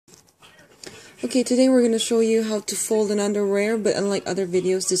Okay, today we're going to show you how to fold an underwear, but unlike other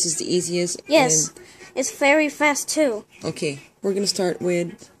videos, this is the easiest. Yes, it's very fast too. Okay, we're going to start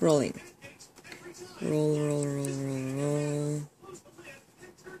with rolling. Roll, roll, roll, roll, roll.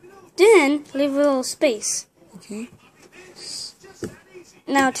 Then leave a little space. Okay.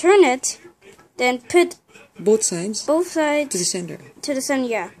 Now turn it, then put both sides to the center.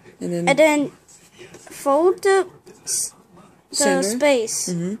 Yeah. And then fold the center. Space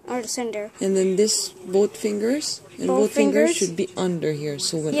or the center. And then both fingers fingers should be under here.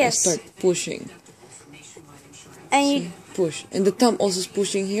 So when I start pushing, and you push, and the thumb also is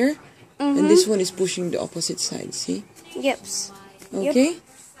pushing here, and this one is pushing the opposite side. See? Yep. Okay. Yep.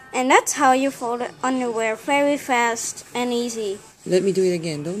 And that's how you fold underwear, very fast and easy. Let me do it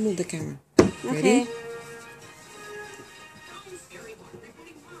again. Don't move the camera. Okay. Ready?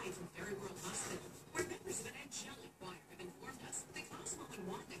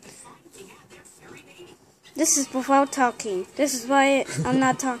 This is without talking. This is why I'm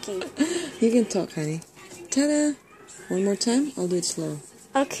not talking. You can talk, honey. Ta-da! One more time. I'll do it slow.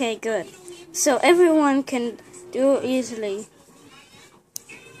 Okay, good. So everyone can do it easily.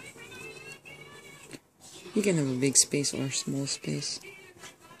 You can have a big space or small space.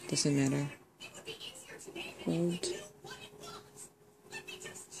 Doesn't matter. Hold.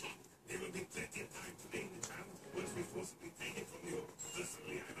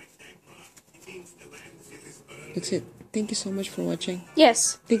 That's it. Thank you so much for watching.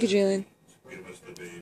 Yes. Thank you, Jalen.